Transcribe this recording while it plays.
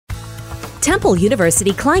Temple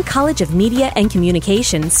University Klein College of Media and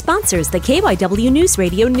Communication sponsors the KYW News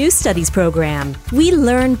Radio News Studies program. We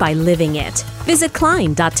learn by living it. Visit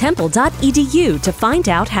klein.temple.edu to find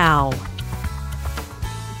out how.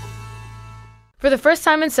 For the first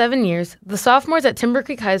time in 7 years, the sophomores at Timber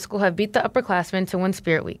Creek High School have beat the upperclassmen to win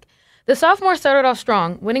Spirit Week. The sophomores started off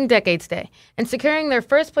strong, winning Decades Day, and securing their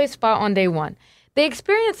first place spot on day one. They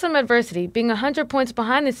experienced some adversity, being 100 points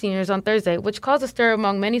behind the seniors on Thursday, which caused a stir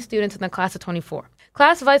among many students in the class of 24.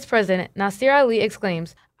 Class Vice President Nasir Ali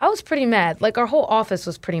exclaims, "I was pretty mad, like our whole office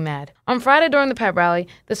was pretty mad." On Friday during the pep rally,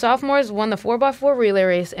 the sophomores won the 4x4 relay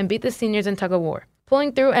race and beat the seniors in tug of war,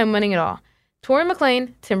 pulling through and winning it all. Tori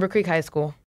McLean, Timber Creek High School.